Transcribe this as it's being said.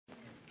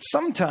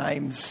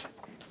Sometimes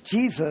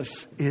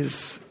Jesus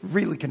is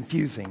really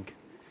confusing.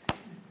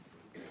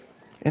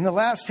 In the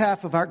last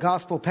half of our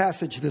gospel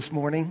passage this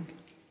morning,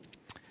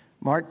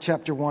 Mark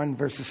chapter 1,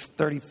 verses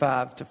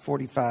 35 to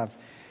 45,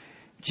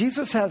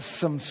 Jesus has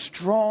some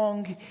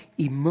strong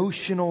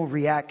emotional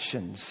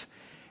reactions,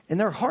 and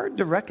they're hard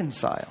to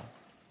reconcile.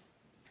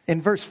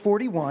 In verse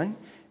 41,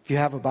 if you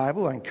have a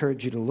Bible, I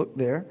encourage you to look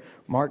there.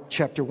 Mark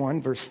chapter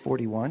 1, verse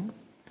 41.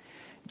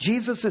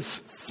 Jesus is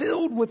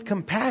filled with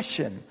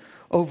compassion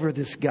over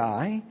this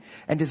guy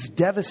and his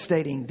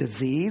devastating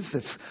disease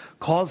that's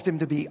caused him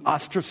to be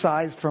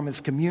ostracized from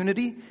his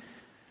community.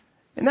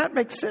 And that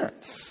makes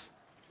sense.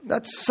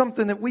 That's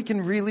something that we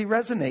can really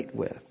resonate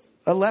with.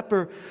 A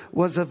leper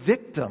was a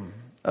victim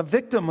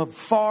of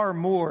far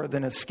more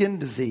than a skin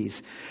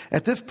disease.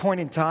 At this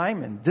point in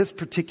time, in this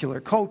particular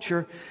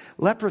culture,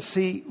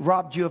 leprosy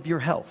robbed you of your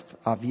health,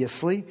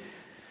 obviously,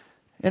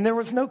 and there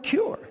was no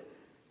cure.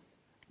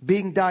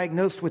 Being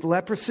diagnosed with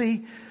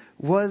leprosy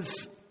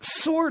was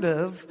sort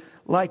of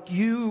like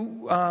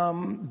you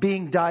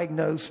being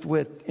diagnosed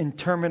with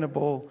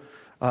interminable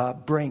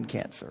brain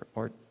cancer.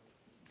 Or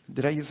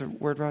did I use the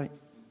word right?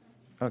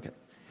 Okay.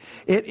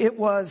 It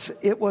was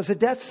a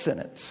death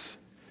sentence.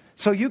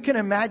 So you can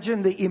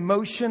imagine the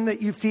emotion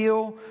that you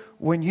feel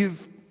when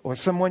you've, or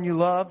someone you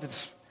love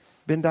has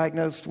been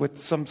diagnosed with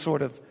some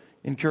sort of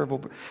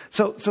incurable.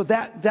 So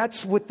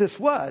that's what this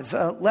was.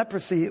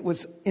 Leprosy, it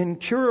was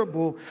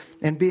incurable,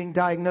 and being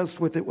diagnosed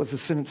with it was a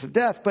sentence of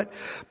death.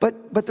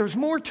 But there's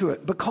more to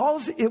it.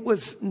 Because it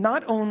was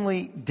not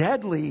only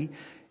deadly,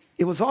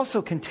 it was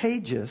also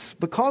contagious.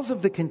 Because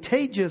of the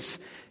contagious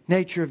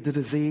nature of the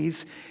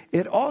disease,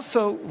 it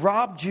also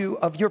robbed you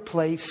of your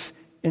place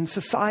in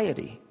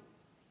society.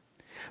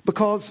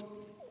 Because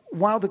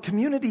while the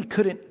community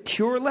couldn't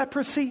cure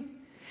leprosy,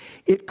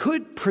 it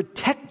could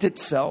protect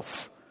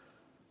itself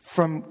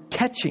from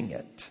catching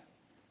it,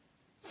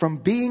 from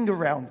being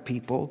around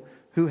people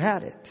who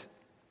had it.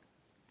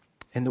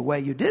 And the way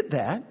you did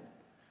that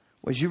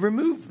was you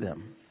removed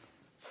them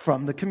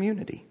from the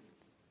community.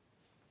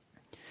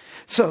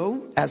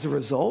 So, as a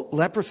result,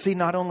 leprosy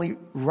not only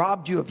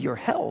robbed you of your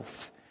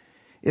health,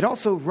 it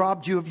also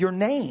robbed you of your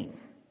name.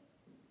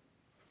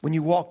 When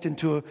you walked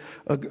into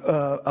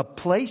a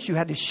place, you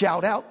had to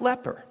shout out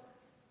leper.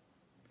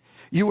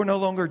 You were no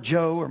longer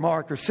Joe or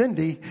Mark or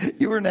Cindy.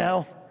 You were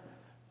now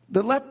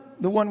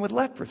the one with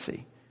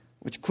leprosy,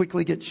 which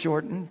quickly gets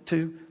shortened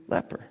to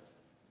leper.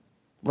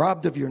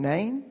 Robbed of your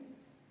name,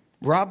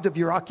 robbed of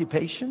your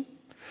occupation,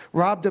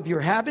 robbed of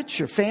your habits,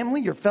 your family,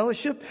 your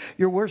fellowship,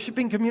 your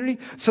worshiping community.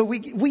 So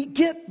we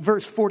get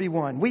verse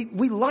 41.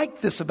 We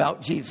like this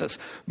about Jesus,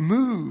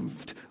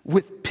 moved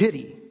with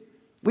pity.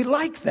 We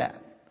like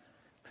that.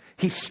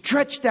 He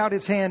stretched out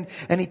his hand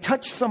and he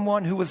touched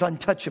someone who was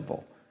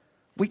untouchable.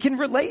 We can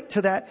relate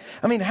to that.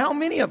 I mean, how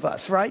many of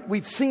us, right?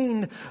 We've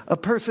seen a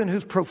person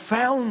who's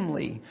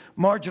profoundly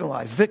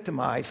marginalized,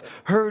 victimized,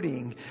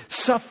 hurting,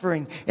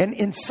 suffering, and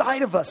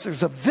inside of us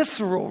there's a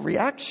visceral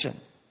reaction.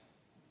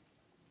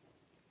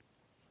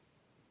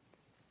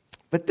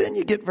 But then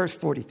you get verse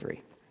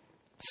 43.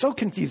 So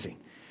confusing.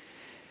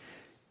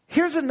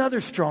 Here's another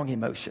strong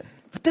emotion,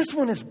 but this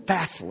one is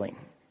baffling.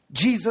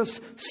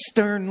 Jesus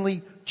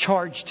sternly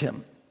charged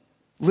him,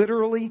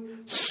 literally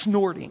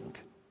snorting,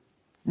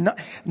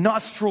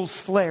 nostrils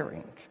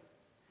flaring.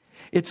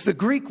 It's the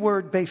Greek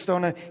word based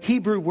on a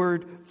Hebrew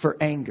word for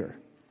anger.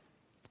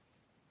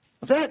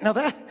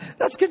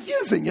 That's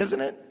confusing,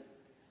 isn't it?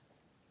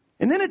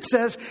 And then it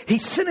says he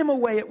sent him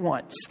away at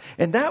once.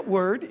 And that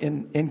word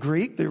in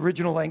Greek, the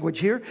original language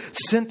here,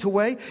 sent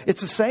away,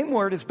 it's the same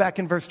word as back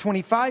in verse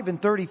 25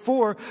 and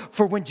 34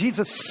 for when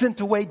Jesus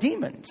sent away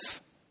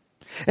demons.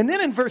 And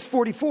then in verse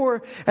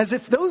 44, as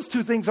if those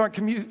two things aren't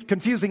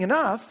confusing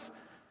enough,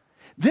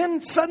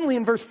 then suddenly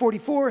in verse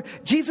 44,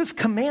 Jesus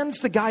commands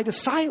the guy to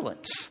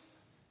silence.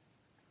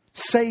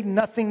 Say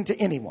nothing to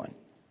anyone.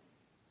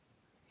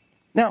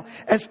 Now,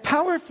 as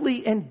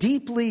powerfully and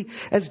deeply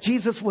as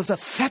Jesus was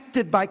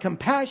affected by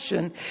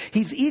compassion,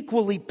 he's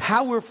equally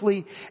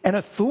powerfully and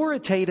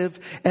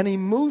authoritative and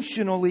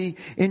emotionally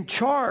in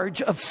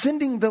charge of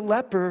sending the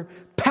leper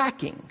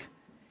packing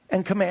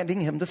and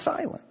commanding him to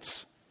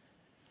silence.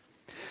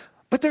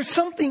 But there's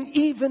something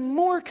even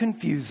more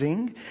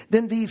confusing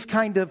than these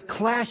kind of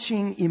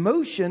clashing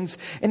emotions,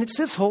 and it's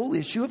this whole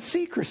issue of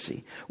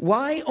secrecy.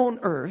 Why on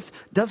earth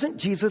doesn't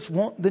Jesus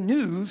want the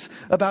news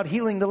about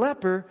healing the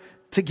leper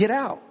to get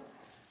out?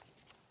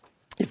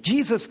 If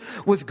Jesus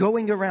was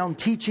going around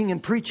teaching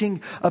and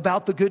preaching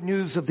about the good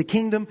news of the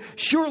kingdom,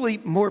 surely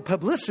more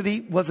publicity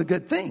was a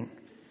good thing.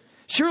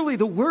 Surely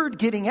the word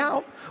getting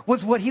out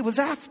was what he was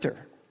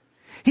after.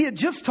 He had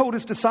just told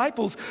his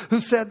disciples who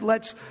said,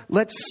 let's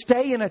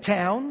stay in a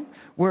town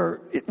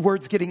where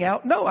word's getting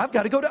out. No, I've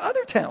got to go to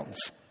other towns.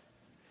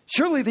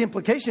 Surely the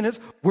implication is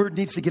word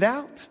needs to get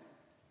out.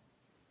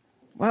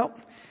 Well,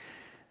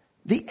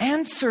 the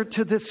answer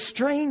to this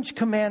strange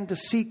command to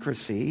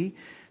secrecy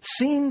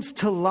seems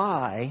to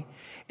lie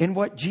in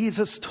what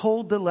Jesus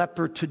told the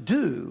leper to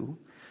do,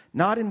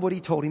 not in what he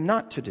told him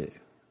not to do.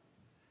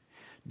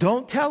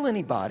 Don't tell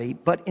anybody,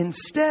 but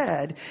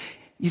instead,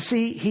 you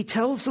see, he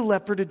tells the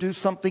leper to do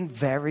something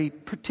very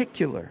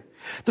particular.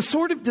 The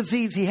sort of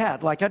disease he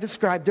had, like I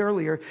described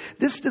earlier,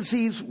 this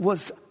disease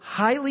was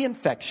highly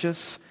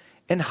infectious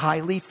and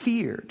highly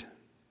feared.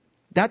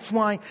 That's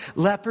why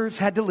lepers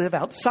had to live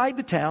outside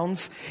the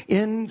towns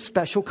in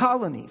special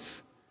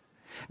colonies.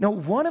 Now,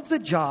 one of the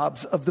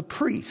jobs of the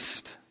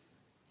priest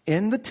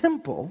in the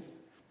temple,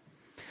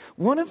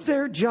 one of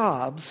their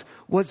jobs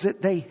was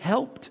that they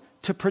helped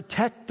to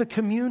protect the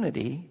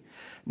community,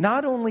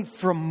 not only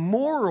from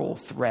moral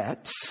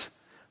threats,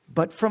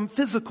 but from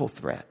physical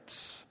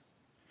threats.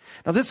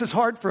 Now, this is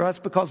hard for us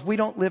because we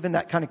don't live in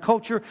that kind of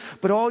culture,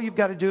 but all you've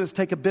got to do is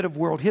take a bit of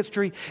world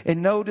history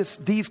and notice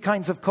these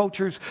kinds of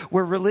cultures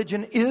where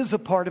religion is a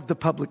part of the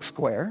public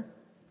square,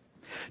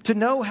 to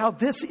know how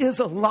this is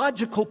a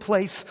logical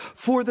place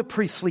for the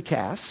priestly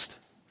caste.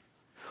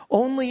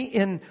 Only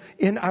in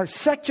our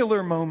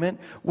secular moment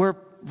where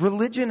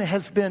religion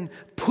has been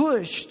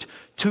pushed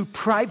to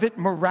private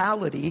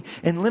morality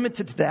and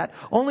limited to that,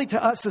 only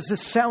to us does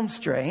this sound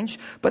strange,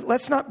 but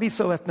let's not be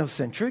so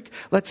ethnocentric.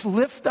 Let's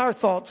lift our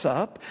thoughts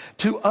up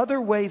to other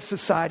ways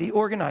society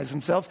organizes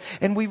themselves,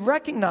 and we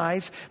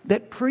recognize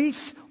that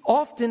priests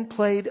often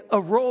played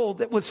a role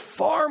that was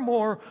far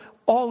more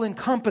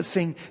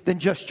all-encompassing than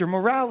just your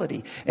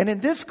morality. And in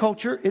this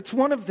culture, it's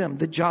one of them.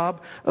 The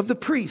job of the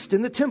priest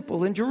in the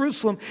temple in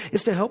Jerusalem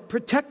is to help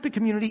protect the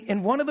community.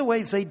 And one of the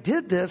ways they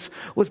did this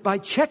was by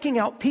checking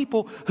out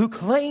people who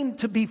claimed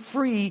to be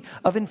free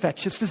of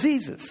infectious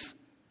diseases.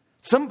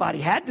 Somebody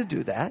had to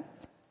do that.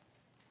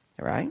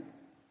 All right?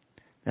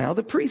 Now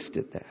the priest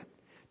did that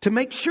to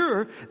make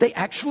sure they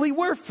actually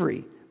were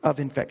free of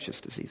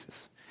infectious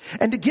diseases.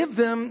 And to give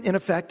them, in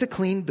effect, a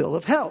clean bill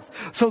of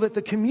health so that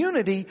the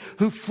community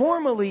who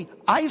formerly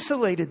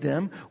isolated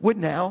them would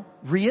now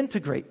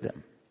reintegrate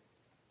them.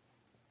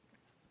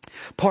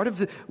 Part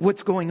of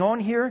what's going on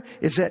here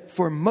is that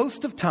for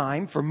most of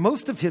time, for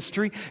most of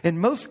history, in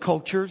most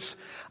cultures,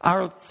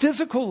 our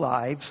physical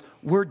lives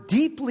were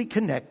deeply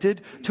connected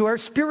to our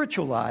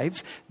spiritual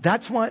lives.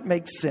 That's why it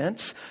makes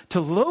sense to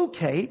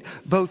locate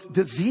both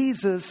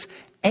diseases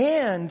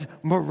and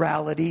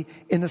morality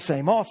in the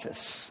same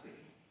office.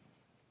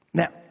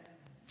 Now,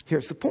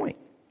 here's the point.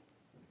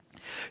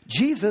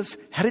 Jesus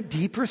had a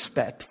deep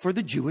respect for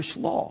the Jewish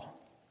law,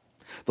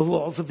 the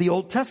laws of the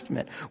Old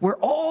Testament, where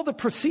all the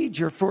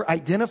procedure for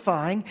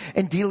identifying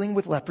and dealing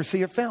with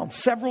leprosy are found.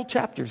 Several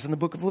chapters in the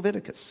book of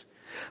Leviticus.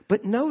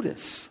 But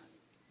notice,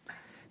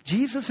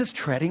 Jesus is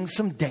treading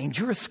some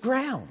dangerous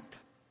ground.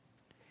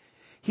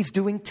 He's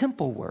doing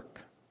temple work.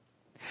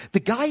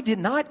 The guy did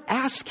not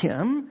ask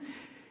him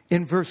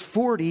in verse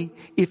 40,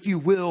 if you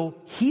will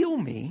heal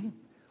me.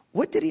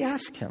 What did he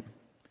ask him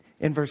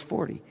in verse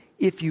 40?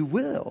 If you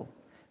will,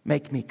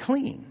 make me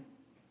clean.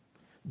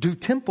 Do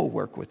temple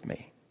work with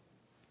me.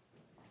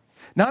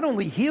 Not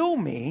only heal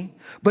me,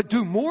 but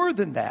do more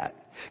than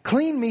that.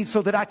 Clean me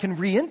so that I can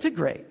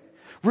reintegrate.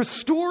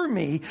 Restore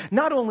me,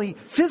 not only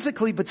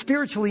physically, but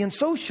spiritually and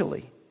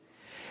socially.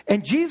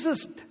 And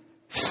Jesus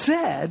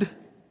said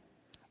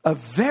a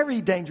very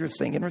dangerous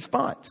thing in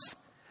response.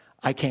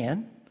 I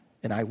can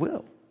and I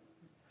will.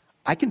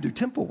 I can do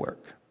temple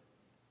work,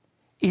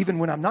 even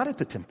when I'm not at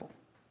the temple.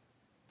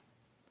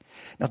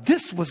 Now,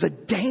 this was a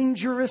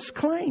dangerous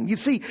claim. You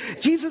see,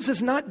 Jesus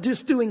is not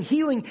just doing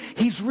healing,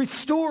 he's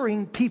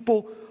restoring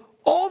people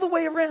all the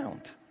way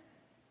around.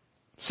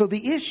 So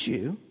the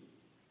issue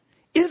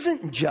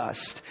isn't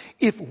just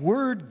if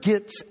word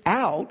gets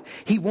out,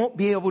 he won't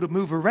be able to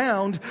move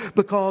around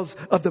because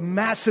of the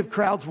massive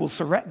crowds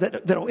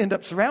that'll end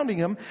up surrounding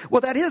him.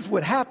 Well, that is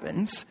what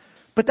happens,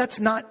 but that's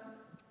not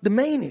the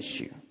main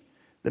issue.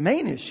 The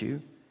main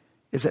issue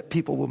is that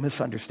people will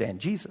misunderstand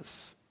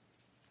Jesus.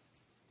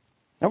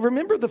 Now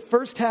remember the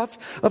first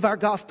half of our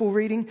gospel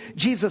reading?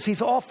 Jesus,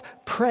 he's off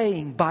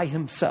praying by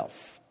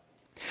himself.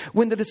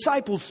 When the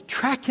disciples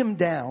track him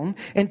down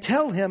and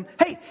tell him,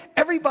 hey,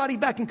 everybody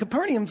back in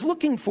Capernaum's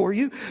looking for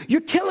you.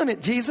 You're killing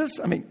it, Jesus.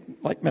 I mean,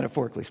 like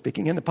metaphorically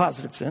speaking, in the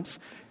positive sense,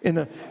 in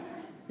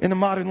the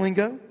modern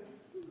lingo.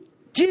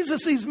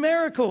 Jesus, these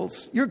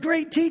miracles, your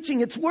great teaching,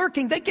 it's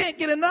working. They can't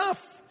get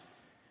enough.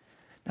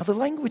 Now the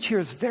language here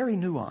is very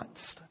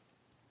nuanced.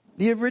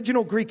 The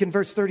original Greek in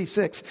verse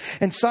 36,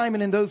 and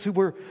Simon and those who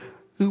were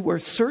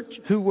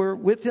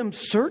with him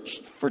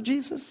searched for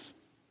Jesus.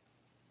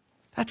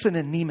 That's an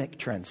anemic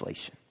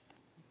translation.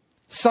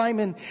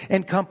 Simon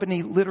and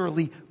company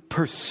literally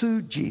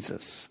pursued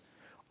Jesus.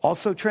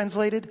 Also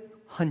translated,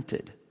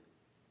 hunted.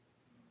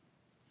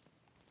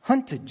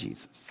 Hunted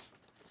Jesus.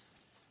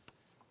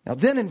 Now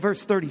then in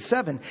verse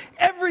 37,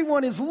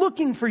 everyone is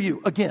looking for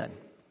you. Again,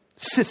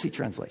 sissy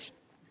translation.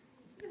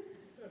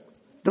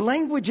 The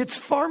language, it's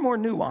far more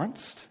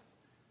nuanced.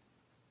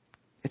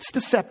 It's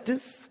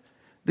deceptive.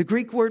 The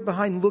Greek word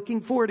behind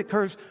looking for it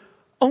occurs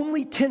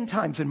only 10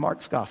 times in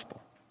Mark's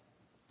gospel.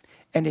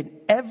 And in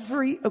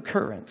every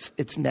occurrence,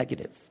 it's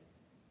negative.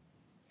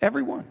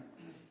 Every one.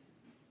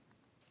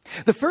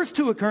 The first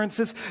two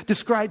occurrences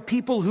describe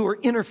people who are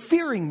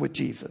interfering with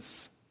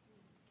Jesus,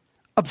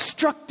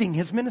 obstructing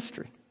his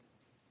ministry.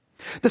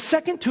 The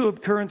second two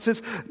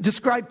occurrences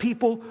describe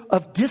people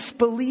of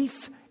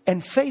disbelief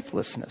and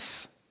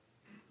faithlessness.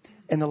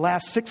 And the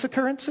last 6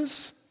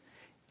 occurrences,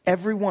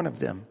 every one of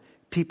them,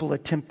 people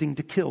attempting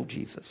to kill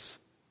Jesus.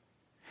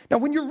 Now,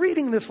 when you're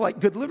reading this like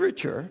good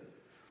literature,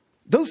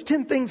 those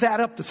 10 things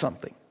add up to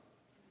something.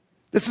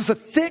 This is a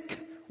thick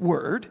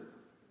word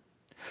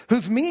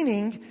whose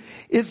meaning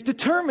is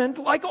determined,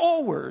 like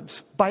all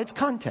words, by its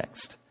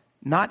context,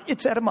 not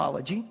its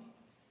etymology,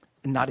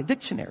 and not a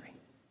dictionary.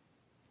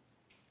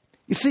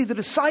 You see, the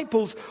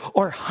disciples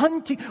are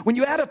hunting, when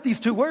you add up these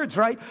 2 words,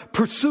 right?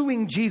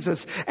 Pursuing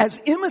Jesus as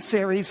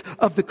emissaries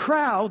of the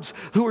crowds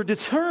who are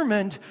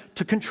determined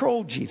to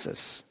control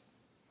Jesus,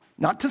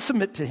 not to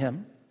submit to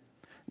him,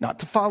 not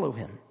to follow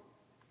him.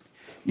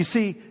 You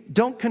see,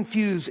 don't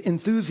confuse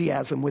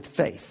enthusiasm with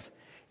faith.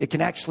 It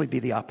can actually be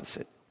the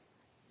opposite.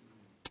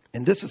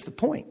 And this is the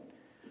point.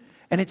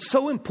 And it's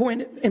so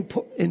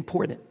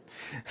important.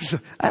 So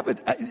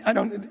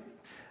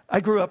I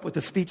grew up with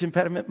a speech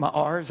impediment. My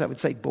R's, I would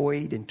say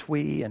Boyd and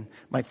Twee, and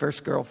my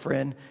first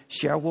girlfriend,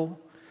 Cheryl.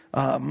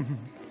 And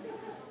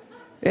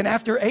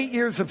after 8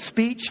 years of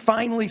speech,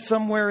 finally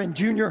somewhere in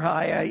junior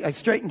high, I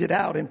straightened it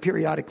out, and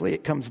periodically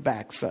it comes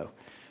back. So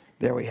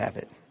there we have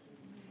it.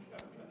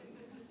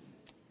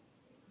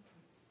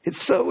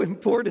 It's so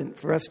important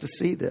for us to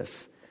see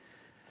this.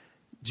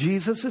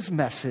 Jesus'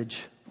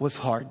 message was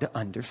hard to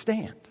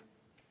understand.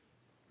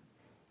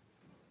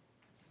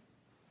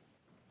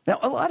 Now,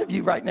 a lot of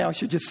you right now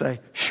should just say,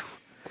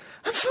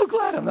 I'm so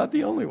glad I'm not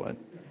the only one.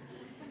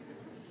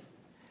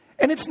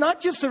 And it's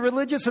not just the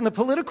religious and the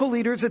political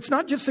leaders. It's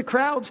not just the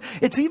crowds.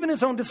 It's even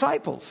his own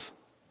disciples.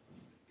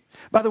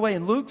 By the way,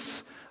 in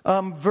Luke's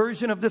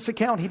version of this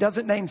account, he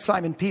doesn't name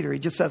Simon Peter. He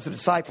just says the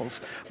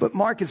disciples. But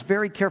Mark is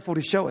very careful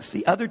to show us.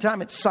 The other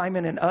time it's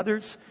Simon and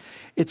others.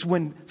 It's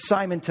when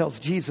Simon tells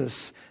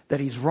Jesus that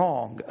he's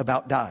wrong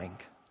about dying.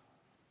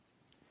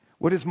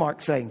 What is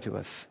Mark saying to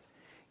us?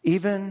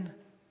 Even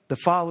the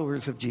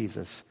followers of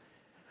Jesus,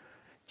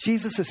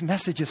 Jesus'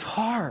 message is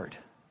hard.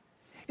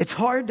 It's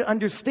hard to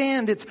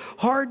understand. It's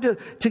hard to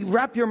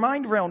wrap your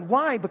mind around.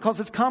 Why? Because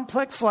it's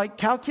complex like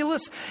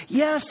calculus?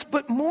 Yes,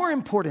 but more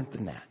important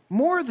than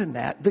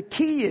that, the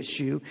key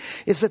issue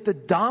is that the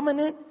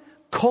dominant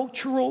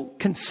cultural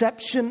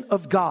conception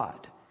of God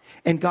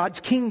and God's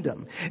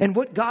kingdom and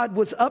what God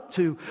was up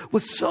to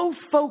was so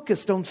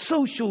focused on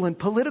social and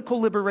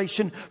political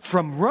liberation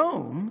from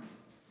Rome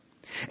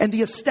and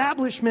the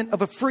establishment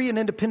of a free and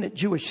independent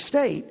Jewish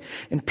state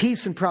and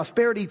peace and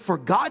prosperity for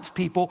God's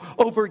people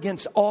over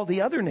against all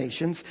the other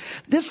nations.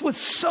 This was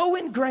so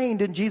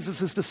ingrained in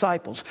Jesus'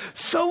 disciples,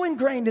 so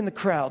ingrained in the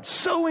crowd,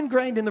 so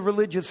ingrained in the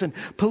religious and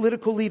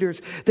political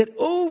leaders that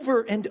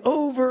over and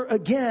over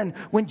again,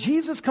 when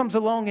Jesus comes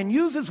along and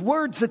uses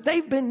words that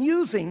they've been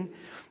using,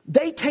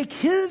 they take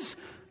his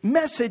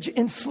message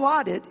and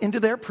slot it into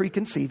their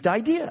preconceived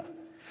idea.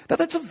 Now,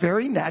 that's a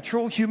very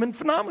natural human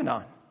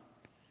phenomenon.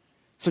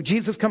 So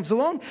Jesus comes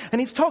along and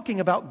he's talking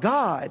about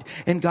God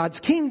and God's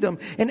kingdom,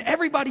 and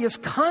everybody is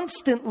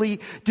constantly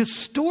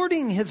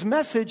distorting his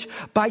message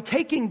by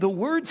taking the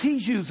words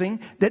he's using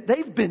that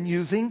they've been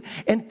using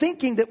and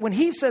thinking that when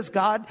he says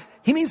God,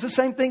 he means the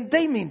same thing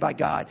they mean by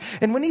God.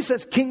 And when he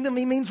says kingdom,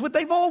 he means what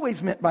they've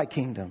always meant by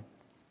kingdom.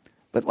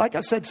 But like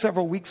I said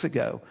several weeks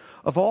ago,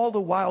 of all the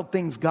wild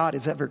things God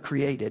has ever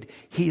created,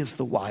 he is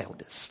the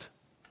wildest.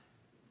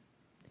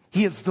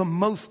 He is the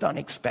most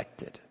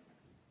unexpected.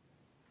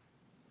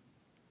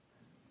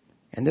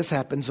 And this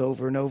happens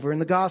over and over in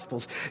the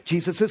Gospels.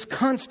 Jesus is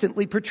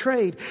constantly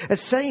portrayed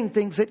as saying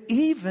things that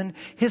even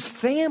his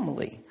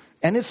family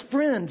and his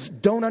friends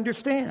don't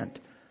understand.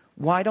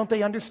 Why don't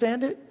they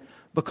understand it?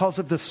 Because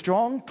of the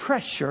strong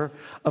pressure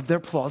of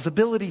their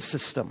plausibility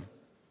system,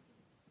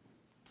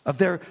 of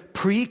their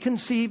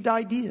preconceived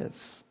ideas.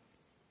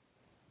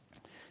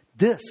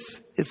 This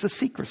is the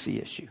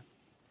secrecy issue.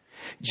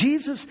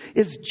 Jesus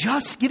is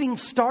just getting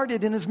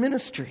started in his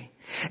ministry,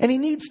 and he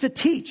needs to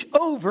teach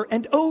over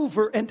and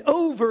over and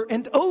over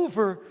and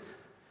over.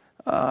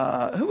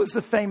 Who was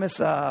the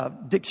famous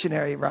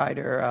dictionary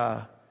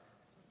writer?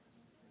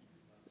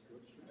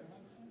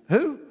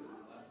 Who?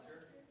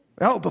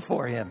 Oh,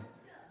 before him.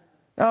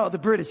 Oh, the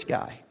British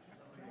guy.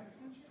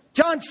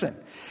 Johnson.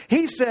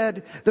 He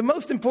said the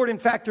most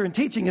important factor in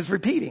teaching is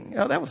repeating.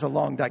 Oh, that was a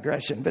long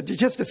digression, but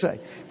just to say,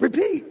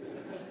 repeat.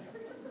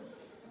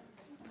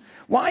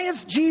 Why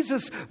is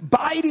Jesus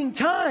biding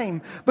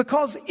time?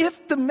 Because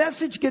if the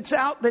message gets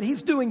out that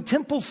he's doing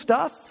temple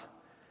stuff,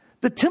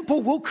 the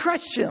temple will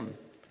crush him.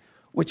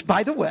 Which,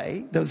 by the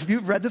way, those of you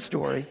who've read the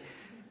story,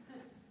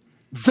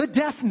 the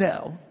death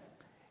knell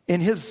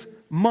in his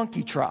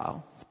monkey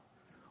trial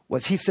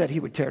was he said he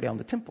would tear down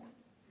the temple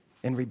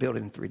and rebuild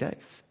it in 3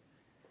 days.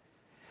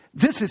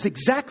 This is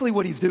exactly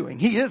what he's doing.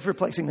 He is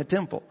replacing the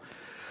temple.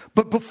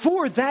 But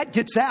before that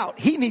gets out,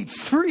 he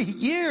needs 3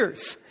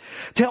 years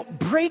to help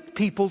break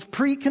people's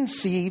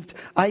preconceived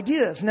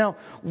ideas. Now,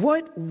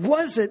 what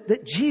was it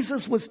that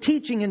Jesus was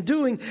teaching and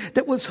doing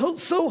that was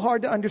so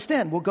hard to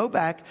understand? We'll go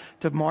back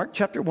to Mark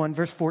chapter 1,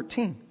 verse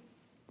 14.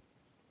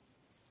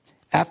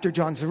 After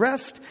John's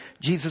arrest,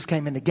 Jesus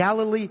came into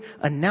Galilee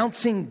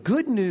announcing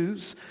good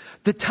news.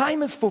 The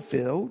time is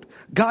fulfilled.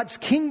 God's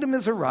kingdom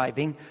is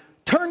arriving.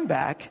 Turn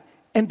back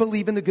and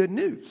believe in the good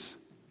news.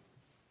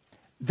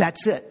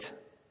 That's it.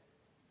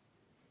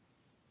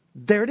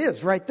 There it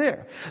is, right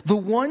there. The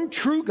one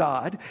true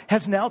God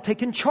has now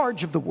taken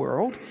charge of the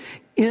world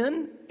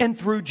in and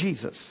through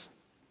Jesus.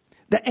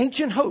 The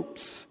ancient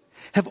hopes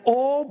have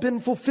all been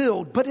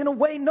fulfilled, but in a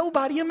way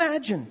nobody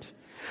imagined.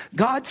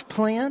 God's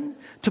plan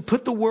to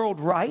put the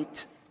world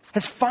right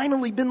has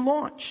finally been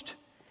launched.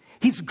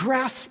 He's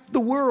grasped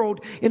the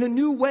world in a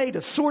new way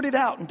to sort it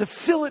out and to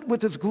fill it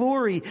with His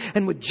glory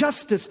and with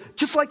justice,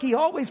 just like He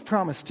always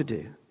promised to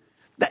do.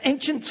 The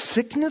ancient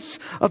sickness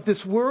of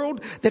this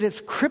world that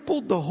has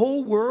crippled the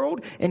whole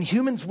world and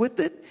humans with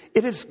it,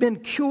 it has been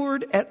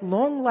cured at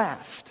long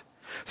last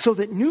so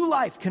that new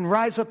life can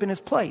rise up in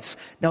its place.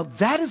 Now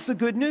that is the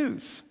good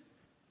news.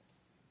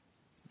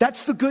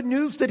 That's the good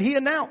news that He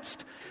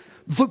announced.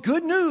 The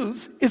good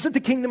news is that the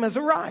kingdom has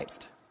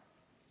arrived.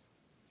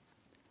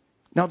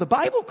 Now the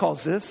Bible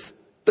calls this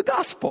the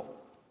gospel.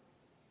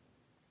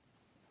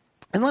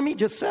 And let me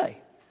just say,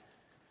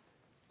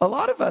 a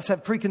lot of us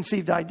have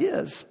preconceived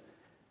ideas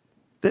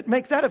that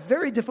make that a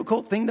very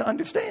difficult thing to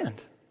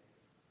understand.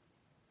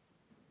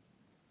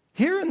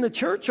 Here in the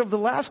church over the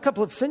last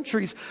couple of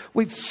centuries,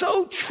 we've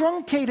so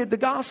truncated the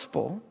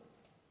gospel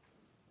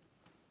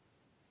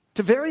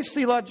to various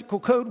theological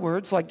code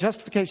words like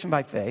justification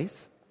by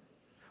faith,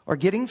 or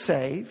getting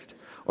saved,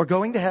 or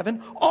going to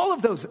heaven. All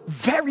of those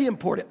very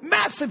important,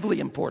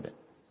 massively important.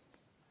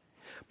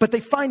 But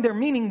they find their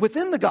meaning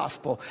within the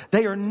gospel.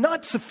 They are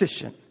not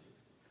sufficient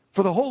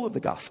for the whole of the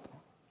gospel.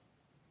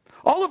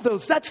 All of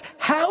those, that's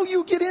how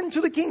you get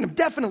into the kingdom.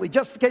 Definitely,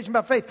 justification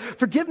by faith,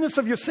 forgiveness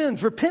of your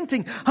sins,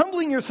 repenting,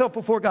 humbling yourself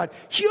before God.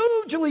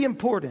 Hugely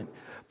important.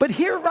 But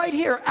here, right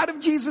here, out of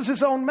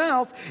Jesus' own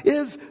mouth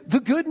is the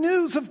good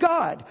news of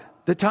God.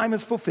 The time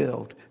is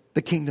fulfilled.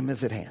 The kingdom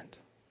is at hand.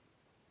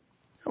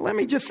 Now, let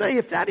me just say,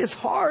 if that is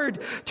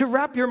hard to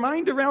wrap your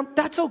mind around,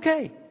 that's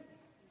okay.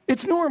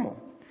 It's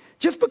normal.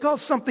 Just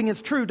because something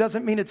is true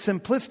doesn't mean it's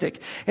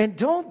simplistic. And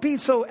don't be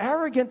so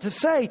arrogant to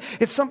say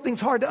if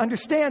something's hard to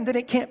understand, then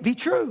it can't be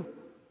true.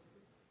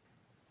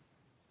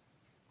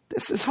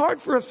 This is hard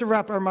for us to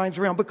wrap our minds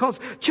around because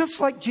just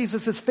like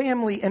Jesus'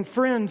 family and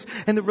friends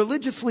and the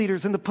religious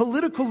leaders and the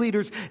political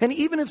leaders and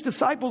even His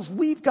disciples,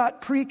 we've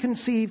got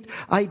preconceived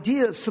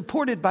ideas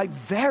supported by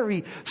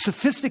very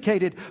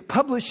sophisticated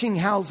publishing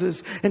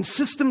houses and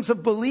systems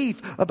of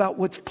belief about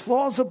what's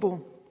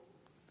plausible.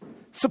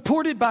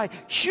 Supported by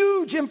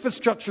huge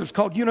infrastructures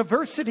called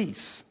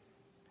universities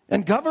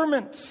and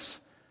governments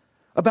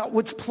about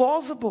what's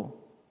plausible.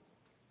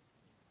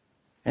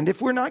 And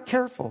if we're not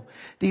careful,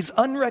 these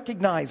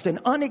unrecognized and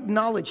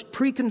unacknowledged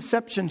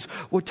preconceptions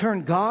will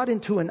turn God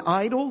into an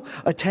idol,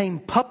 a tame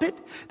puppet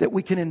that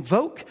we can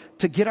invoke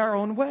to get our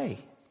own way.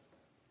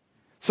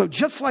 So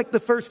just like the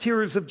first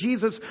hearers of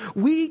Jesus,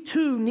 we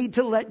too need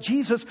to let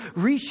Jesus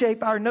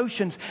reshape our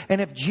notions. And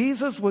if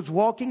Jesus was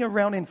walking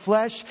around in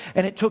flesh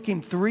and it took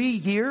Him 3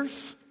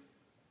 years,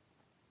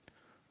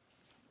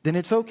 then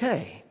it's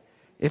okay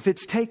if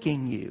it's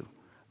taking you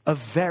a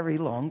very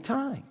long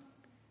time.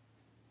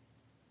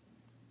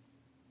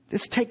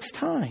 This takes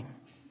time.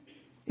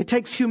 It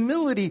takes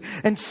humility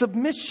and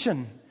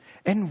submission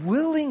and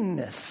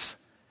willingness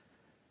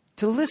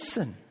to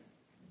listen.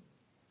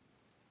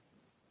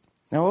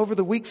 Now, over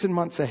the weeks and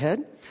months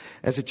ahead,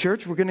 as a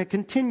church, we're going to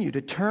continue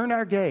to turn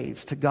our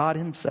gaze to God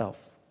Himself.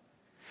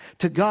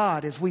 To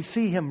God as we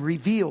see Him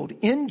revealed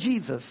in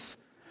Jesus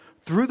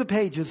through the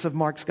pages of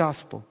Mark's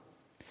Gospel.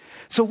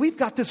 So we've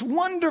got this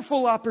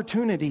wonderful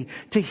opportunity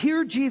to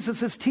hear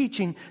Jesus'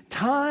 teaching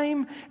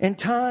time and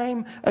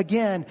time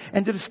again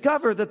and to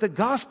discover that the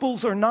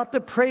Gospels are not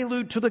the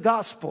prelude to the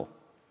gospel.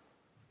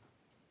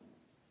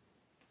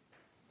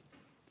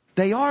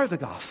 They are the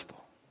gospel.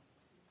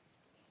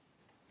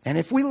 And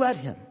if we let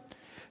Him,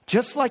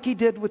 just like He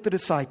did with the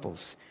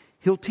disciples,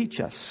 He'll teach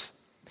us.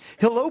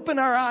 He'll open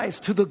our eyes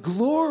to the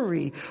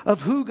glory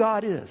of who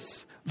God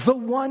is, the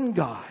one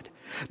God,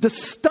 the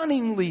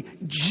stunningly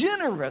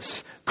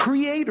generous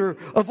creator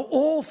of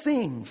all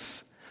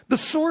things, the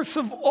source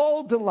of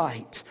all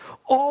delight,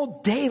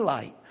 all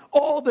daylight,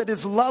 all that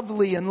is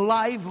lovely and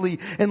lively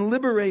and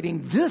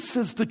liberating. This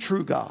is the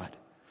true God,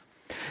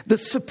 the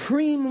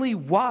supremely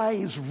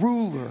wise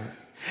ruler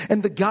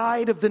and the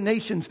guide of the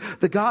nations,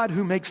 the God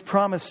who makes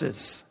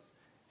promises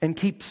and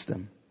keeps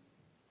them.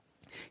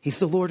 He's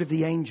the Lord of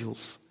the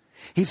angels.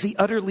 He's the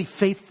utterly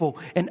faithful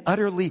and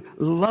utterly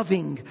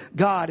loving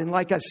God. And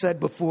like I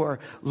said before,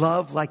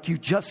 love like you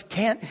just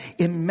can't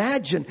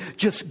imagine.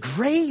 Just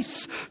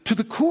grace to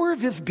the core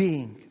of His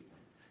being.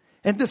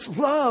 And this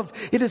love,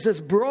 it is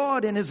as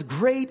broad and as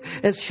great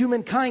as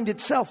humankind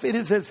itself. It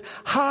is as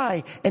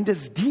high and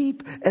as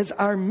deep as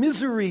our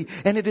misery.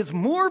 And it is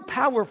more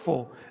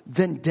powerful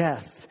than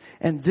death.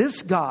 And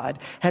this God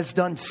has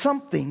done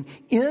something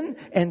in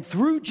and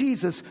through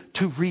Jesus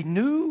to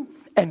renew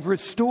and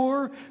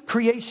restore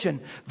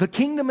creation. The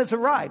kingdom has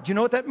arrived. You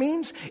know what that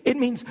means? It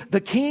means the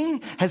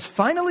king has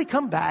finally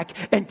come back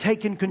and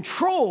taken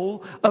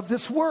control of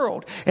this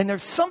world. And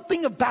there's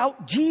something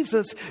about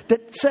Jesus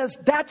that says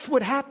that's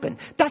what happened.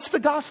 That's the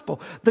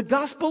gospel. The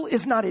gospel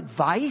is not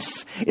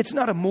advice. It's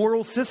not a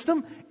moral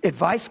system.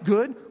 Advice,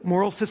 good.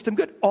 Moral system,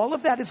 good. All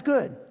of that is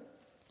good.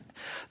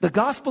 The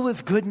gospel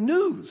is good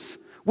news.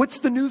 What's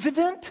the news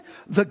event?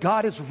 The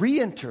God has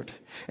re-entered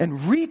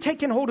and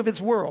retaken hold of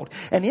his world.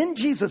 And in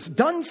Jesus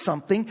done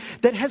something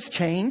that has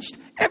changed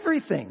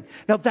everything.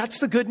 Now that's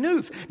the good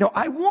news. Now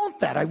I want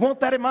that. I want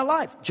that in my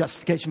life.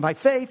 Justification by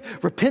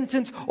faith,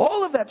 repentance,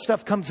 all of that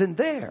stuff comes in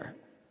there.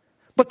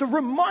 But the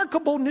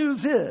remarkable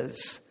news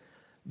is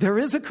there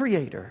is a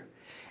creator.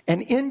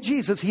 And in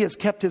Jesus he has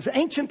kept his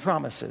ancient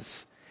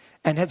promises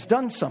and has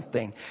done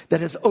something that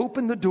has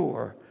opened the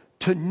door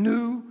to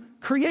new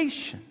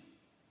creation.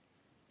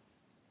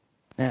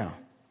 Now,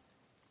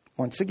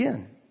 once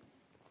again,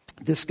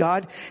 this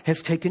God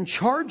has taken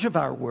charge of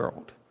our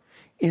world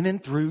in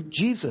and through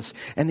Jesus.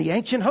 And the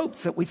ancient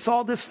hopes that we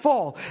saw this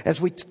fall as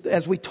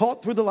we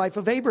taught through the life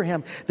of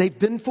Abraham, they've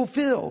been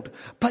fulfilled.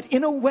 But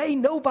in a way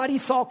nobody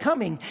saw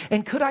coming.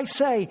 And could I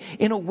say,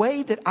 in a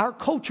way that our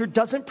culture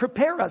doesn't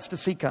prepare us to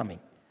see coming.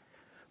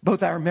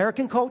 Both our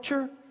American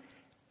culture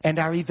and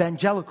our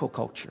evangelical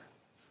culture.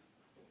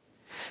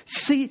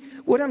 See,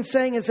 what I'm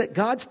saying is that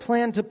God's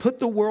plan to put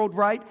the world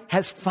right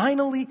has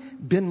finally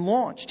been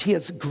launched. He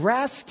has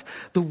grasped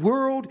the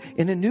world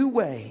in a new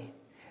way.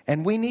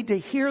 And we need to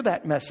hear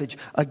that message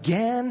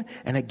again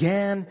and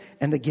again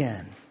and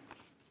again.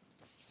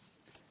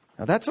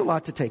 Now, that's a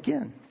lot to take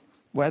in,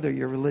 whether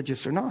you're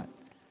religious or not.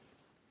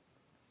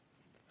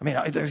 I mean,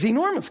 there's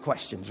enormous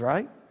questions,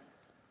 right?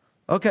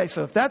 Okay,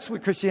 so if that's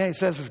what Christianity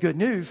says is good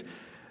news,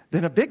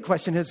 then a big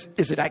question is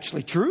it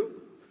actually true?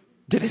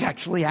 Did it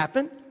actually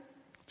happen?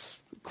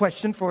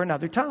 Question for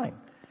another time.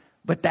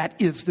 But that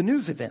is the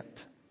news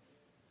event.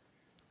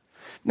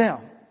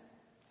 Now,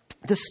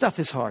 this stuff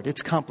is hard.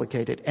 It's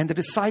complicated. And the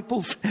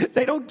disciples,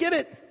 they don't get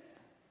it.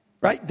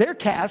 Right? They're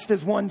cast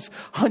as ones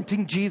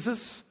hunting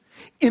Jesus,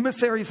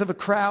 emissaries of a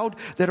crowd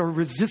that are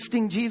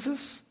resisting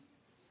Jesus.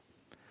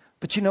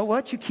 But you know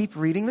what? You keep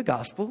reading the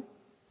gospel.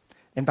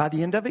 And by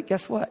the end of it,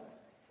 guess what?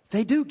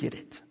 They do get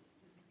it.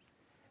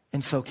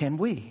 And so can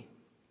we.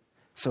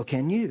 So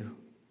can you.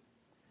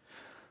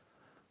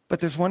 But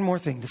there's one more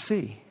thing to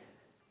see.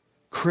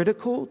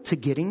 Critical to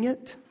getting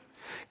it,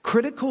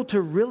 critical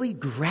to really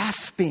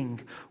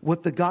grasping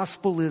what the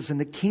gospel is and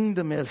the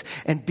kingdom is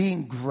and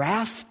being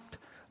grasped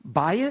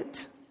by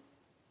it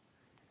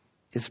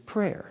is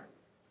prayer.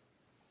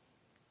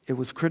 It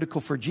was critical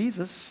for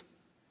Jesus,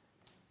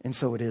 and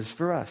so it is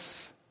for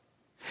us.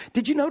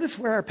 Did you notice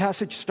where our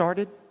passage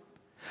started?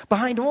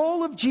 Behind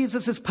all of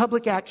Jesus'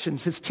 public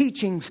actions, his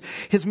teachings,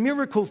 his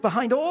miracles,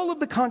 behind all of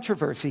the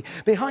controversy,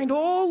 behind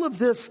all of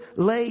this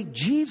lay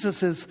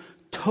Jesus'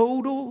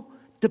 total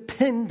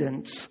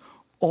dependence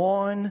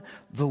on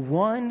the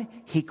one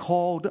he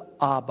called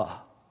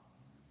Abba,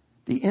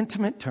 the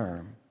intimate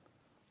term,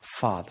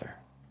 Father.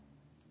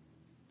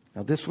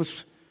 Now this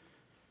was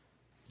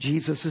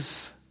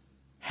Jesus'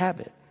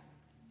 habit,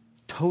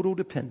 total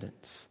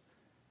dependence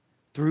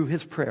through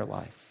his prayer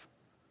life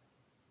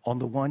on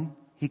the one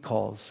he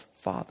calls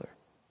Father.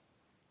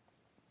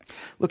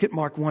 Look at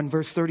Mark 1,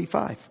 verse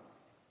 35.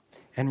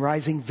 And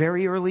rising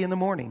very early in the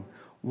morning,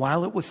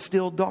 while it was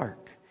still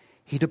dark,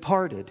 he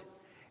departed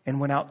and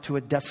went out to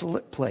a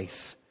desolate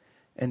place,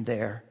 and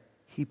there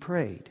he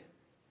prayed.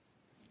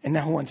 And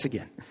now once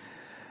again,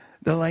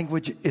 the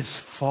language is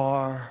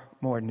far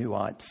more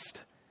nuanced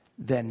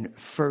than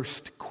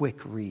first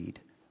quick read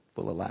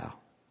will allow.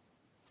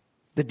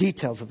 The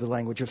details of the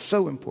language are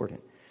so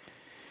important.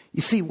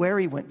 You see, where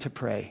he went to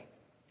pray,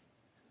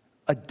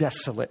 a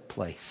desolate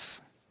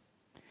place.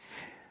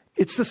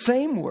 It's the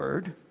same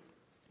word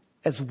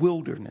as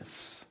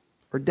wilderness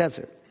or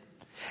desert.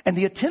 And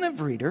the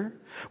attentive reader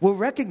will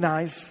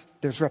recognize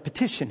there's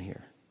repetition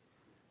here.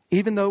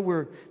 Even though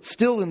we're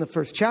still in the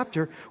first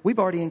chapter, we've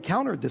already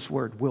encountered this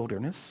word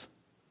wilderness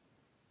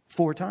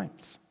 4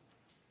 times.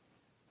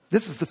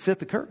 This is the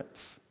 5th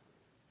occurrence.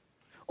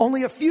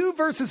 Only a few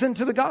verses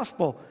into the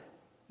gospel,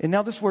 and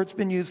now this word's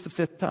been used the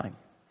 5th time.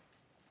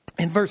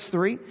 In verse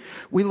 3,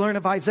 we learn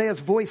of Isaiah's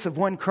voice of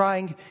one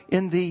crying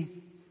in the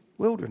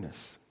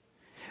wilderness.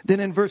 Then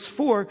in verse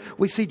 4,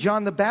 we see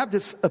John the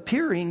Baptist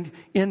appearing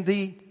in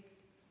the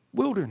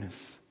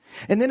wilderness.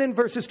 And then in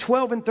verses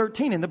 12 and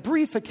 13, in the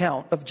brief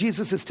account of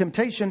Jesus'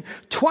 temptation,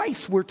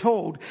 twice we're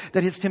told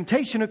that his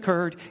temptation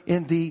occurred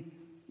in the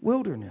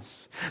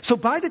wilderness. So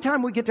by the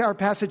time we get to our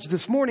passage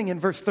this morning in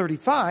verse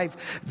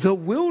 35, the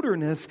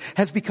wilderness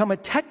has become a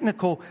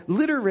technical,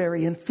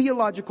 literary, and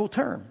theological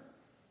term.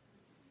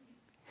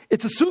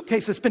 It's a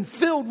suitcase that's been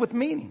filled with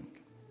meaning.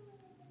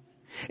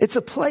 It's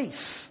a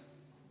place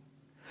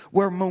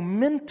where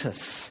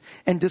momentous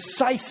and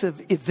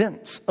decisive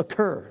events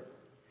occur.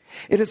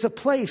 It is a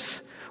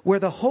place where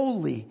the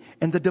holy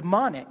and the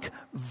demonic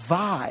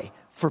vie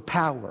for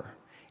power.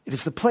 It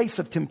is the place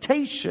of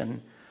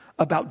temptation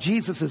about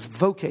Jesus'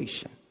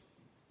 vocation.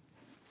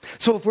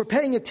 So if we're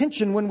paying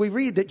attention when we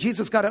read that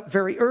Jesus got up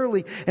very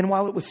early and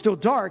while it was still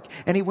dark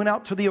and he went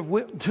out to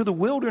the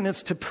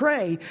wilderness to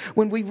pray,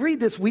 when we read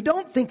this, we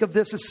don't think of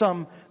this as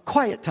some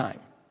quiet time,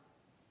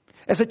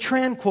 as a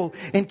tranquil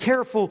and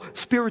careful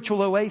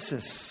spiritual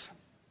oasis,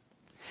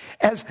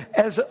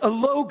 as a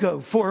logo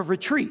for a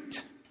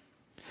retreat.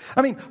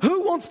 I mean,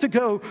 who wants to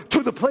go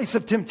to the place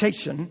of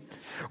temptation,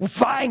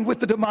 vying with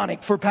the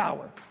demonic for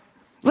power?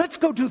 Let's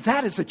go do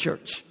that as a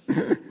church.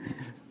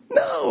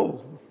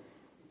 No.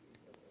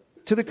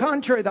 To the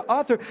contrary, the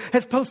author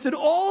has posted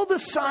all the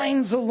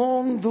signs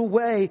along the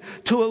way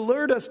to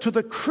alert us to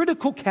the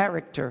critical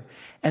character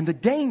and the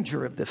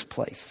danger of this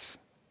place.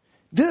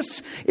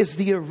 This is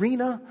the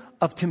arena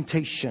of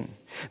temptation,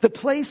 the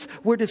place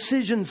where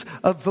decisions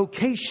of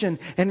vocation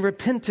and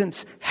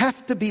repentance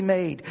have to be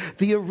made,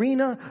 the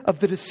arena of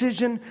the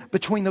decision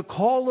between the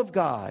call of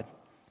God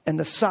and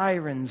the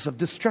sirens of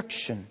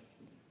destruction.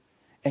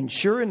 And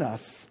sure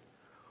enough,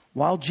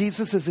 while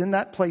Jesus is in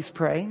that place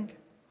praying,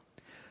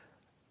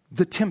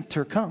 the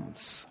tempter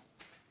comes.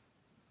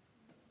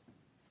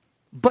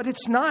 But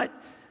it's not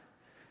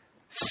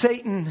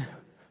Satan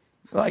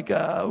like,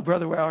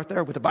 brother, we're out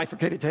there with a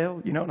bifurcated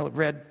tail, and a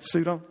red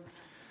suit on.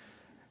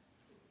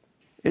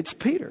 It's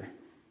Peter.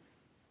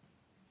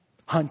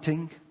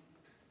 Hunting,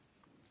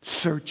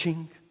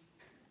 searching.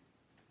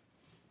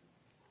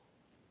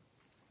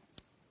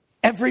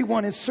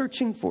 Everyone is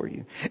searching for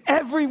you.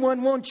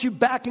 Everyone wants you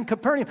back in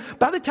Capernaum.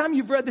 By the time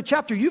you've read the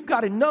chapter, you've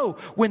got to know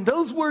when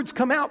those words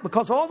come out,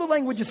 because all the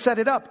language has set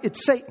it up,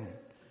 it's Satan.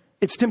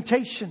 It's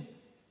temptation.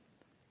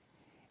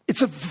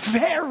 It's a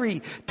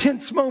very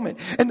tense moment.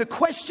 And the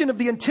question of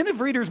the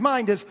attentive reader's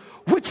mind is,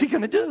 what's he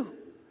going to do?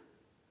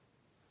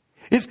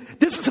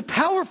 This is a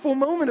powerful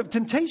moment of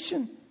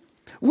temptation.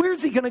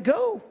 Where's he going to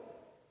go?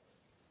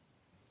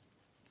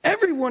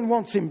 Everyone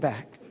wants him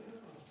back.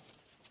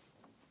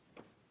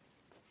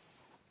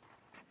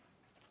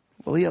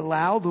 Will he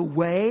allow the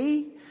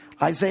way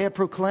Isaiah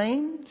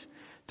proclaimed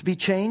to be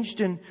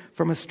changed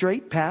from a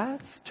straight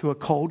path to a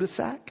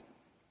cul-de-sac?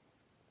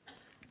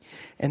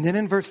 And then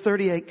in verse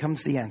 38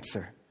 comes the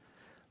answer.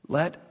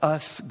 Let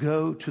us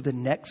go to the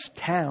next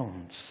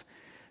towns,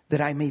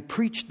 that I may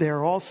preach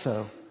there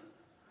also.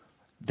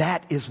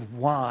 That is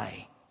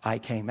why I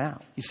came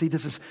out. You see,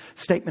 this is a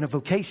statement of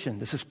vocation.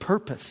 This is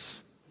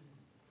purpose.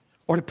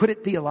 Or to put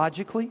it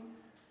theologically,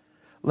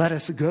 let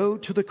us go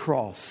to the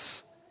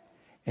cross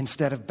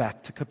instead of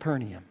back to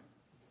Capernaum.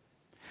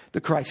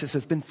 The crisis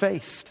has been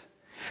faced.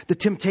 The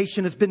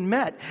temptation has been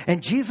met.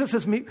 And Jesus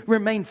has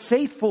remained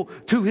faithful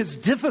to his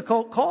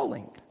difficult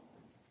calling.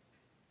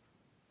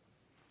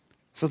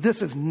 So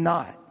this is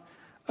not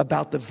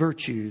about the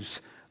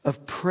virtues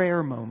of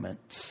prayer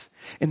moments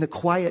in the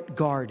quiet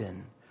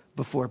garden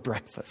before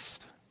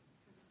breakfast.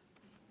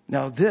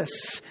 No,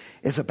 this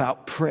is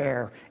about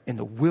prayer in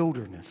the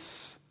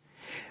wilderness.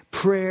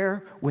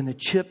 Prayer when the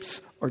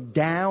chips are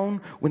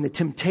down, when the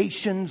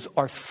temptations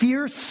are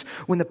fierce,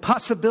 when the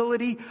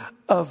possibility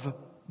of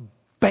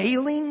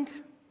bailing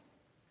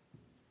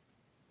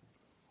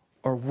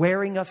or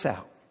wearing us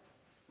out.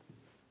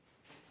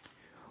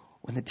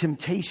 When the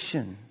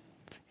temptation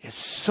is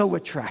so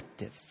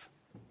attractive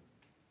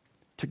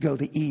to go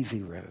the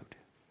easy road.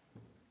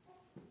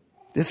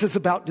 This is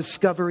about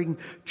discovering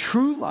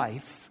true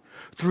life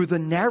through the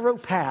narrow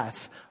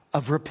path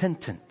of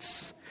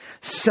repentance,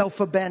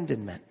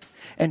 self-abandonment,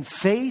 and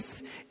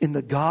faith in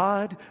the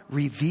God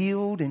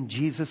revealed in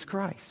Jesus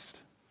Christ.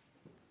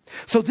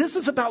 So this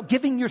is about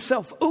giving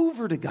yourself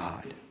over to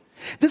God.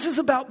 This is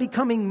about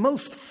becoming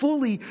most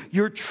fully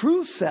your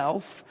true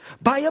self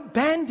by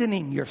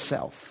abandoning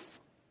yourself.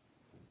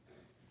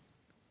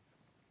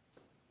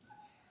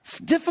 It's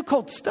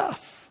difficult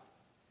stuff.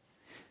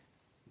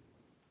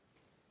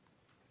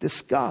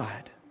 This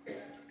God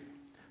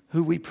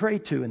who we pray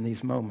to in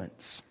these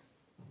moments,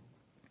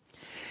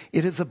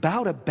 it is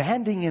about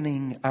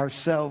abandoning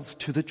ourselves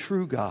to the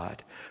true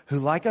God, who,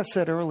 like I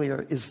said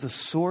earlier, is the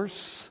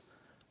source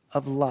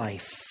of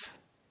life,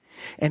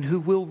 and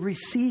who will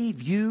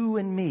receive you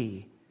and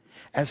me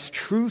as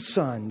true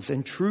sons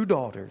and true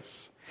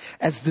daughters,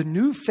 as the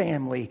new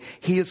family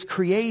he is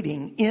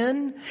creating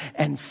in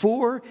and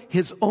for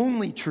his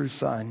only true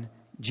Son,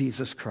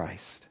 Jesus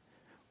Christ.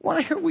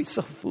 Why are we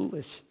so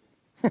foolish?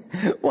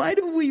 Why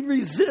do we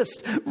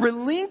resist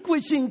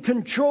relinquishing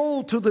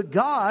control to the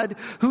God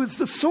who is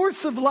the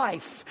source of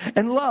life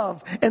and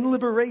love and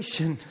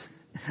liberation?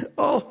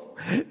 Oh,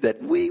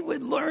 that we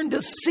would learn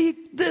to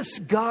seek this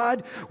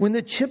God when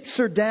the chips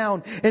are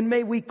down. And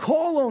may we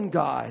call on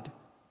God,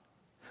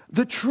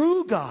 the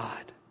true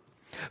God,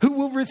 who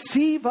will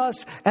receive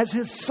us as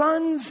his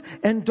sons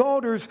and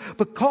daughters,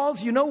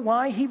 because you know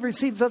why he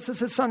receives us as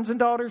his sons and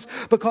daughters?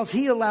 Because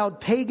he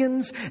allowed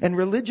pagans and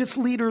religious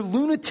leader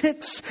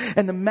lunatics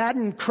and the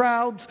maddened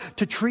crowds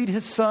to treat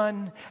his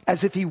son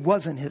as if he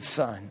wasn't his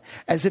son,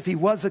 as if he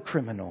was a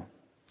criminal.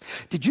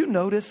 Did you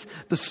notice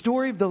the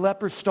story of the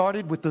leper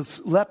started with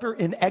the leper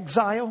in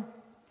exile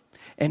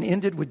and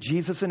ended with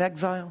Jesus in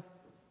exile?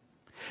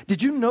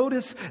 Did you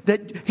notice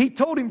that he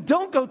told him,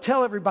 don't go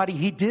tell everybody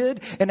he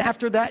did? And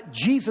after that,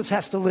 Jesus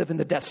has to live in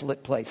the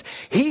desolate place.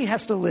 He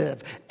has to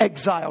live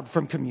exiled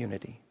from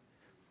community.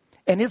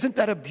 And isn't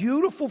that a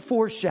beautiful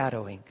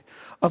foreshadowing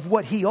of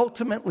what he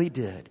ultimately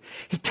did?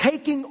 He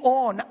taking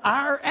on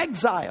our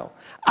exile,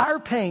 our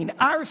pain,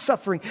 our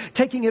suffering,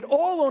 taking it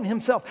all on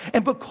himself.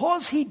 And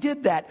because he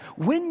did that,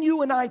 when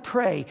you and I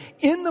pray,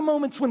 in the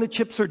moments when the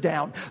chips are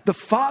down, the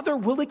Father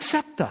will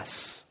accept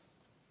us.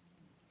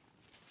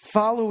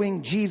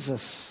 Following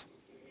Jesus,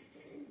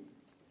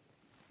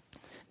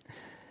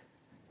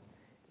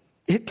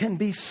 it can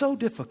be so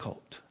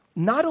difficult,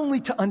 not only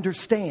to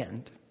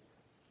understand,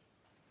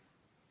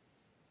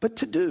 but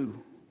to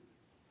do.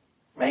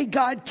 May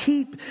God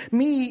keep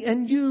me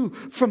and you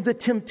from the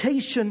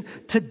temptation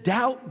to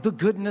doubt the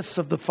goodness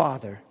of the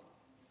Father,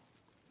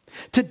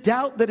 to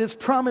doubt that his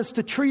promise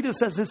to treat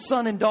us as his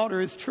son and daughter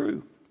is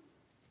true.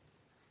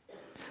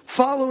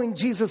 Following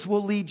Jesus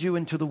will lead you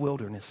into the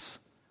wilderness.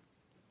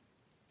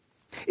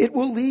 It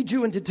will lead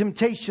you into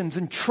temptations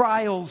and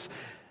trials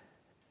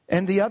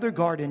and the other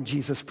garden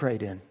Jesus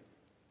prayed in.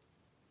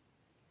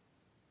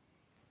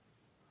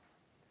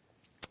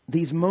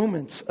 These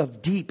moments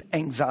of deep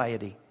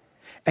anxiety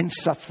and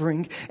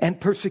suffering and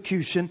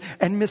persecution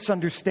and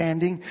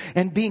misunderstanding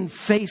and being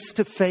face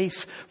to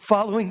face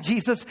following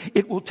Jesus,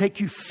 it will take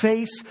you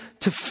face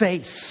to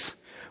face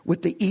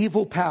with the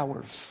evil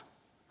powers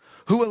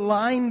who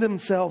align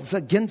themselves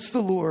against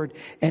the Lord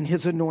and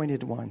his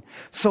anointed one.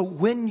 So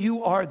when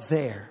you are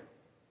there,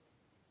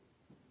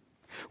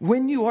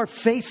 when you are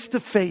face to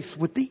face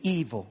with the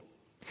evil,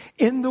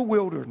 in the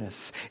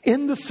wilderness,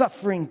 in the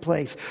suffering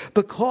place,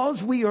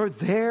 because we are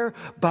there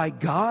by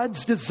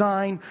God's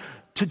design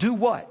to do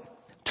what?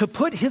 To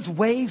put his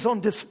ways on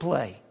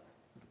display.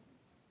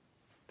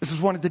 This is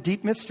one of the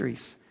deep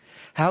mysteries.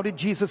 How did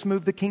Jesus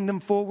move the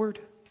kingdom forward?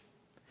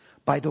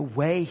 By the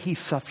way he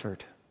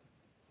suffered.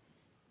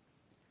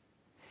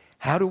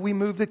 How do we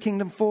move the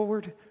kingdom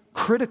forward?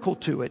 Critical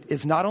to it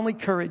is not only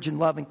courage and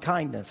love and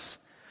kindness,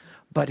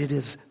 but it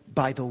is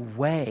by the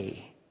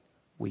way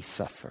we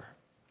suffer.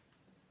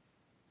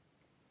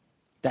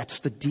 That's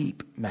the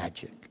deep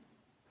magic,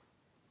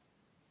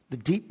 the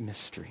deep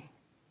mystery.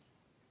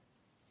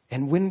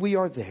 And when we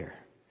are there,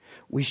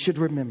 we should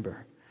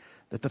remember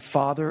that the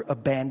Father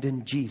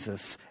abandoned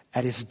Jesus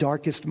at his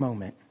darkest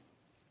moment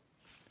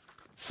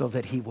so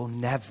that he will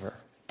never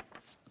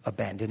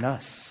abandon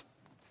us.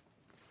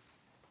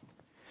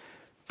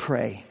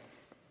 Pray.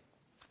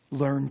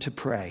 Learn to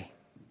pray.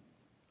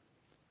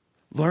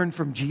 Learn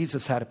from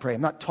Jesus how to pray.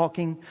 I'm not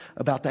talking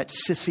about that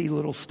sissy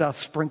little stuff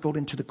sprinkled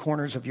into the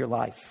corners of your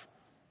life.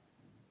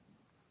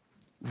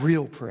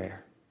 Real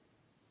prayer.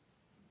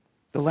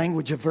 The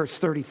language of verse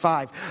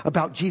 35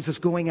 about Jesus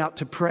going out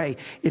to pray,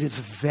 it is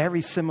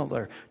very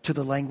similar to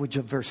the language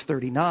of verse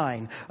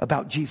 39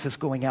 about Jesus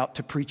going out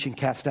to preach and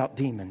cast out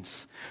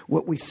demons.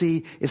 What we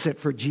see is that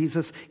for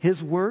Jesus,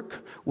 his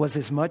work was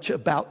as much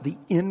about the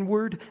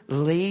inward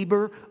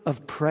labor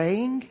of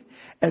praying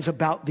as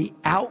about the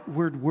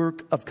outward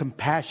work of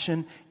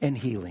compassion and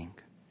healing.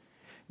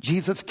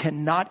 Jesus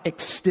cannot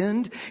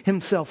extend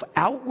himself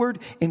outward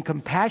in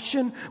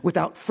compassion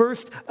without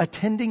first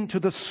attending to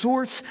the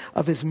source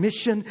of his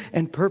mission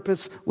and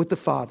purpose with the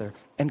Father.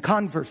 And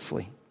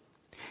conversely,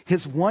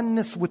 his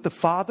oneness with the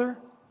Father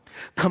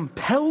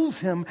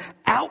compels him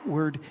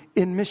outward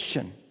in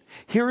mission.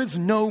 Here is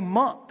no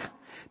monk.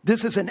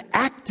 This is an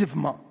active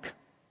monk.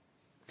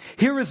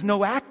 Here is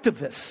no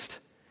activist.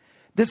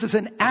 This is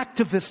an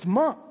activist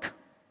monk.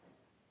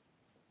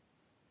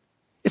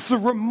 It's a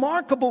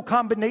remarkable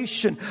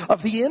combination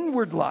of the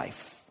inward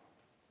life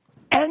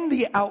and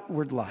the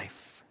outward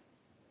life.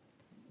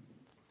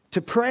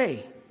 To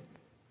pray,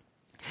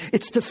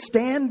 it's to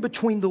stand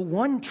between the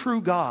one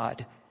true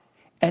God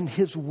and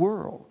his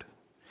world.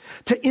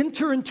 To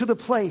enter into the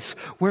place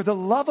where the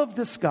love of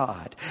this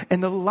God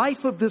and the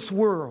life of this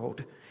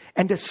world,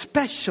 and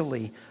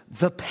especially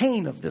the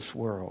pain of this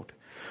world,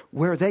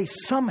 where they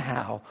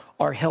somehow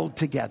are held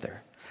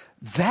together.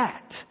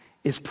 That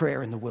is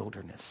prayer in the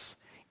wilderness.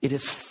 It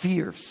is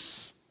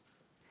fierce.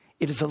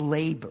 It is a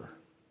labor.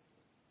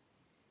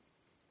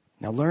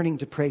 Now, learning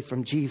to pray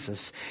from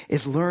Jesus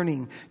is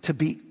learning to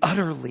be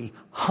utterly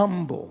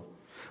humble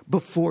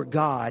before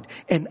God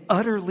and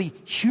utterly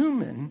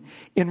human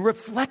in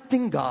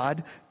reflecting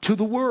God to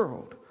the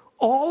world.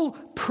 All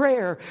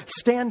prayer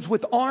stands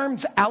with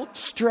arms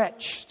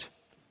outstretched,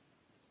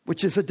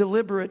 which is a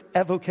deliberate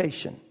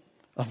evocation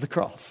of the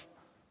cross.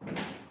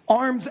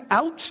 Arms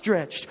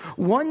outstretched,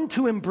 one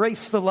to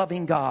embrace the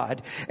loving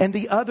God and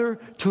the other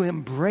to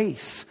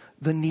embrace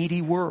the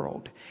needy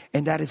world.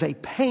 And that is a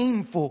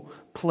painful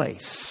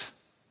place.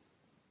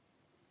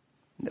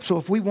 So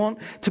if we want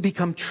to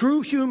become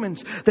true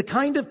humans, the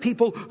kind of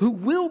people who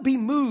will be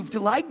moved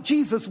like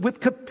Jesus with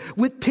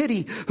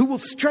pity, who will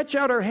stretch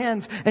out our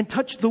hands and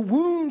touch the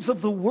wounds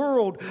of the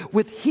world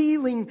with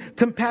healing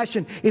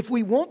compassion. If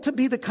we want to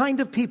be the kind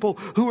of people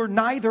who are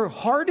neither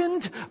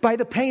hardened by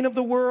the pain of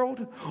the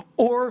world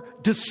or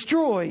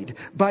destroyed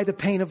by the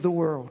pain of the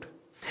world,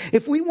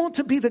 if we want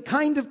to be the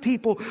kind of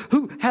people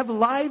who have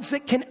lives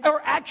that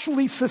are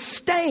actually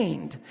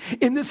sustained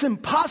in this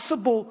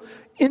impossible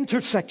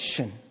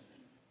intersection,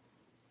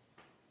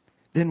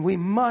 then we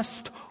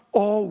must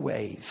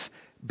always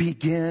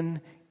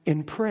begin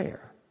in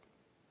prayer.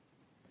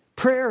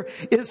 Prayer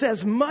is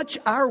as much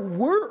our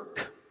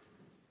work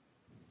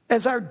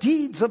as our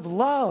deeds of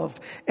love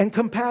and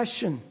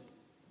compassion.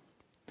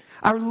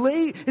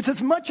 It's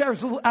as much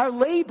our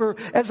labor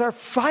as our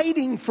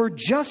fighting for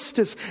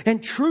justice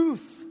and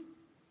truth.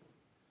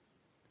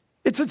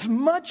 It's as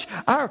much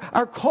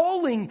our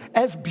calling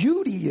as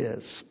beauty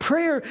is.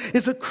 Prayer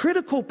is a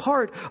critical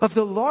part of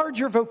the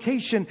larger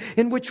vocation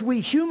in which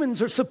we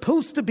humans are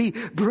supposed to be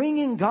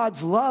bringing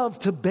God's love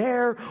to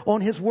bear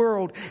on His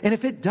world. And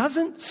if it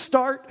doesn't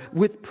start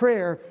with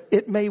prayer,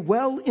 it may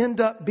well end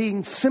up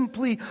being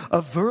simply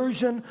a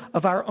version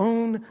of our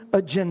own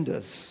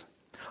agendas.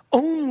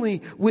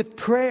 Only with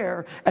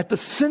prayer at the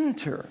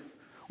center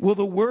will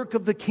the work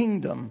of the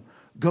kingdom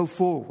go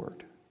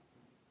forward.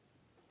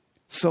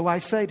 So I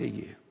say to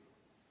you,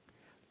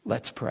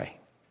 let's pray.